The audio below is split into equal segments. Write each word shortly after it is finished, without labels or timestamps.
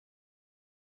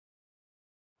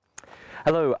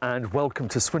Hello and welcome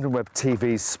to Swindonweb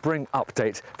TV's spring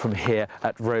update from here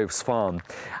at Roves Farm.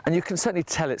 And you can certainly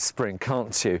tell it's spring,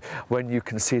 can't you? When you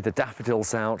can see the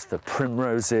daffodils out, the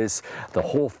primroses, the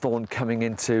hawthorn coming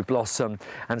into blossom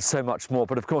and so much more.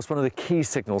 But of course, one of the key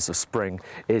signals of spring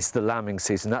is the lambing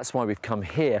season. That's why we've come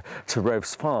here to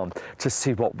Roves Farm to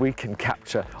see what we can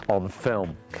capture on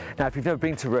film. Now, if you've never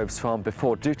been to Roves Farm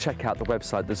before, do check out the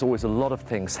website. There's always a lot of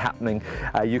things happening.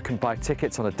 You can buy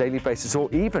tickets on a daily basis or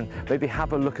even maybe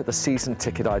have a look at the season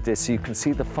ticket idea so you can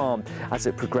see the farm as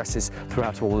it progresses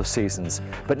throughout all the seasons.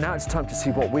 But now it's time to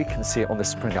see what we can see on the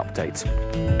spring update.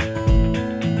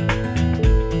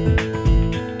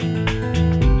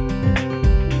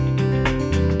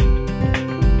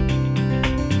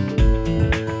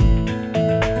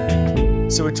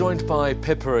 So we're joined by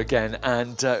Pippa again,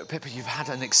 and Pippa, you've had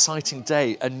an exciting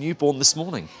day, a newborn this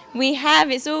morning. We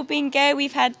have, it's all been go.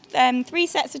 We've had 3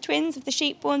 sets of twins of the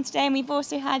sheep born today, and we've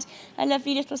also had a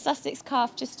lovely little Sussex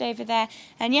calf just over there.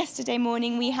 And yesterday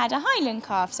morning we had a Highland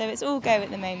calf, so it's all go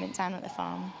at the moment down at the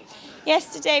farm.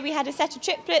 Yesterday we had a set of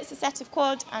triplets, a set of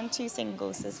quad and 2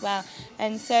 singles as well.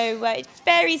 And so it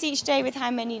varies each day with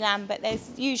how many lamb, but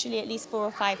there's usually at least 4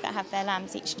 or 5 that have their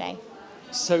lambs each day.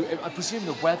 So I presume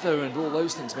the weather and all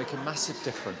those things make a massive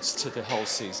difference to the whole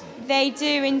season. They do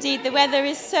indeed. The weather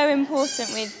is so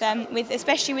important with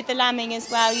especially with the lambing as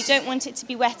well. You don't want it to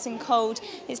be wet and cold.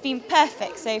 It's been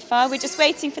perfect so far. We're just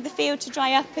waiting for the field to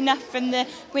dry up enough from the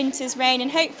winter's rain,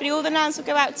 and hopefully all the lambs will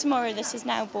go out tomorrow that is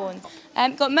now born.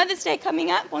 Got Mother's Day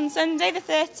coming up on Sunday the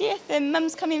 30th, and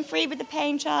Mum's coming free with the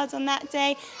paying child on that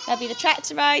day. There'll be the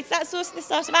tractor rides. That's also the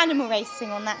start of animal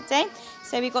racing on that day.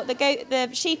 So we've got the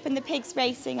sheep and the pigs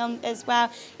racing on as well.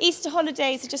 Easter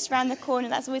holidays are just around the corner.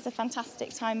 That's always a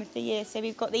fantastic time of the year. So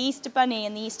we've got the Easter bunny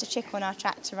and the Easter chick on our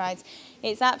tractor rides.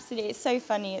 It's so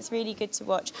funny. It's really good to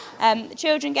watch. The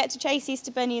children get to chase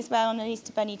Easter bunny as well on an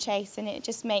Easter bunny chase, and it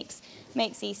just makes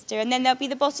Easter. And then there'll be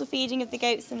the bottle feeding of the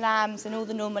goats and lambs and all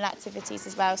the normal activities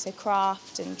as well. So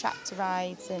craft and tractor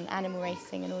rides and animal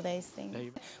racing and all those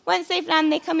things. Once they've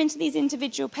lambed, they come into these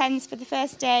individual pens for the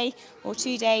first day or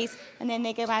 2 days, and then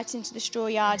they go out into the straw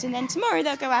yard, and then tomorrow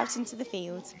they'll go out into the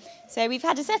field. So we've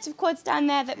had a set of quads down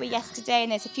there that were yesterday,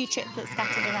 and there's a few triplets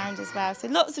scattered around as well. So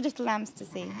lots of little lambs to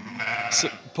see. So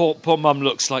poor Mum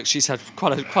looks like she's had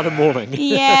quite a morning.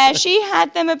 Yeah, she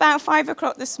had them about 5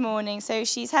 o'clock this morning, so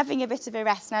she's having a bit of a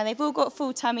rest now. They've all got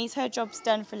full tummies. Her job's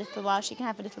done for a little while. She can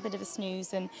have a little bit of a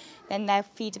snooze, and then they'll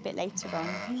feed a bit later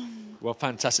on. Well,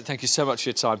 fantastic. Thank you so much for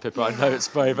your time, Pippa. I know it's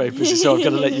very, very busy, so I'm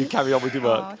going to let you carry on with your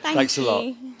work. Thanks a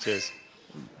lot. Cheers.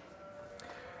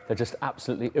 They're just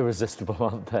absolutely irresistible,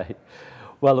 aren't they?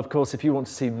 Well, of course, if you want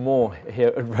to see more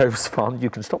here at Roves Farm, you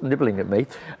can stop nibbling at me.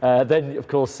 Then, of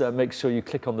course, make sure you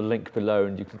click on the link below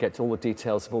and you can get all the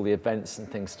details of all the events and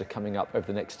things that are coming up over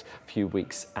the next few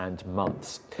weeks and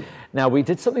months. Now, we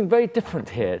did something very different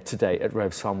here today at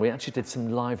Roves Farm. We actually did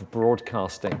some live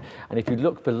broadcasting. And if you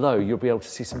look below, you'll be able to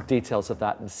see some details of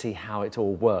that and see how it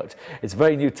all worked. It's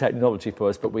very new technology for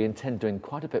us, but we intend doing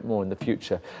quite a bit more in the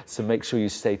future. So make sure you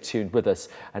stay tuned with us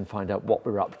and find out what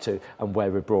we're up to and where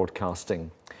we're broadcasting.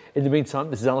 In the meantime,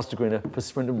 this is Alistair Greener for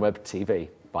Swindonweb TV.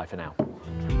 Bye for now.